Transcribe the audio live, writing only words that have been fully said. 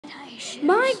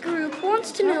My group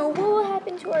wants to know what will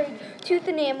happen to our tooth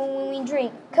enamel when we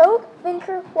drink Coke,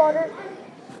 vinegar, water,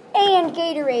 and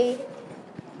Gatorade.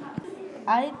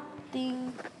 I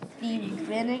think the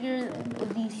vinegar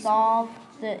dissolves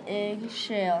the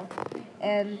eggshell,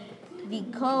 and the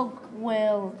Coke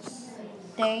will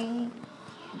stain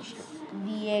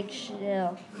the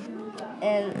eggshell,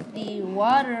 and the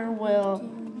water will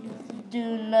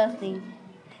do nothing,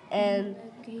 and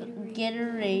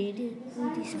Gatorade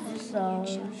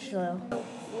dissolves.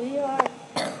 We are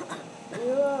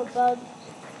we are about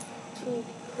to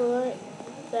put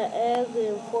the egg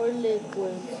in 4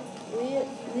 liquids.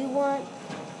 We want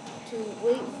to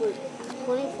wait for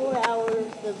 24 hours.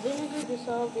 The vinegar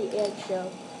dissolves the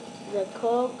eggshell. The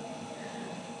Coke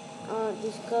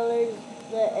discolors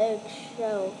the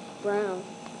eggshell brown.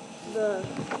 The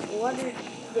water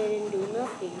didn't do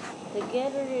nothing. The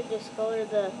Gatorade discolored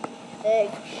the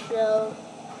eggshell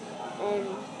and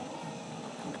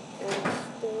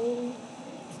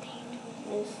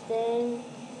stain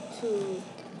to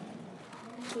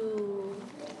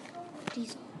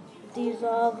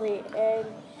dissolve the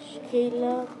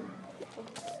eggshell.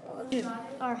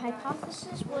 Our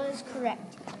hypothesis was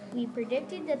correct. We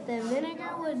predicted that the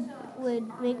vinegar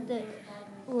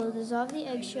will dissolve the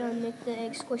eggshell and make the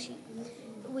egg squishy.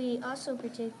 We also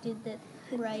predicted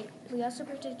right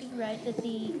that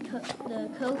the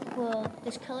Coke will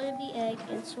discolor the egg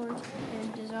and dissolve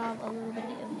a little bit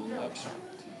of the eggshell.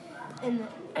 And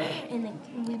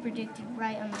we predicted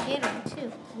right on the Gatorade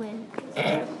too. When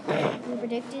we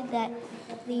predicted that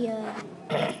the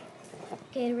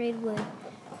Gatorade would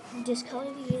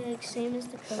discolor the egg same as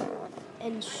the Coke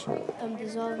and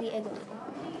dissolve the egg a little.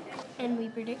 And we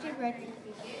predicted right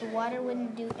that the water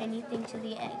wouldn't do anything to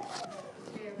the egg.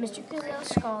 Mr. Gazelle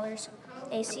Scholars,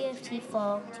 ACFT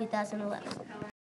Fall 2011.